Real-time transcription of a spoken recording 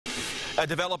A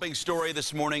developing story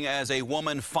this morning as a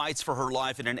woman fights for her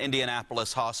life in an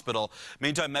Indianapolis hospital.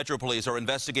 Meantime, Metro Police are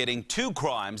investigating two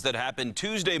crimes that happened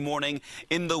Tuesday morning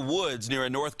in the woods near a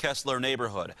North Kessler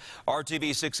neighborhood.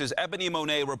 RTV6's Ebony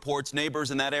Monet reports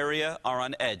neighbors in that area are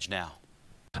on edge now.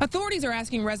 Authorities are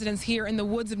asking residents here in the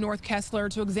woods of North Kessler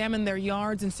to examine their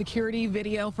yards and security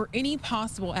video for any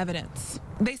possible evidence.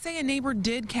 They say a neighbor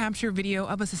did capture video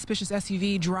of a suspicious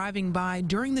SUV driving by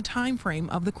during the time frame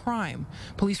of the crime.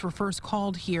 Police were first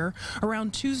called here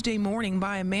around Tuesday morning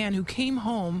by a man who came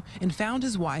home and found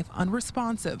his wife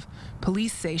unresponsive.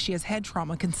 Police say she has head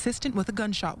trauma consistent with a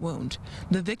gunshot wound.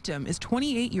 The victim is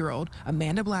 28-year-old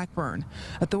Amanda Blackburn.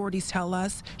 Authorities tell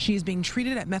us she is being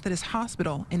treated at Methodist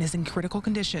Hospital and is in critical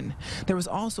condition. There was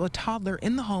also a toddler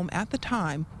in the home at the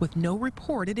time with no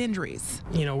reported injuries.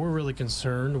 You know, we're really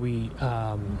concerned.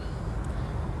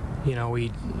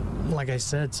 Like I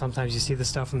said, sometimes you see the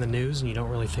stuff in the news and you don't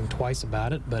really think twice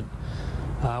about it, but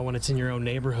when it's in your own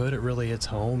neighborhood, it really hits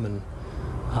home, and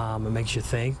it makes you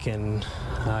think, and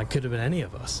it could have been any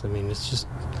of us. I mean, it's just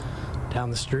down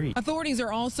the street. Authorities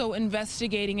are also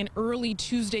investigating an early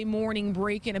Tuesday morning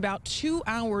break-in about 2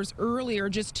 hours earlier,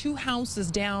 just 2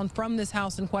 houses down from this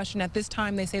house in question. At this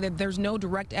time, they say that there's no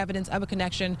direct evidence of a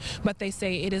connection, but they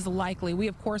say it is likely. We,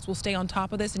 of course, will stay on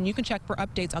top of this, and you can check for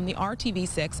updates on the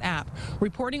RTV6 app.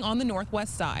 Reporting on the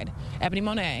northwest side, Ebony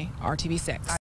Monet, RTV6.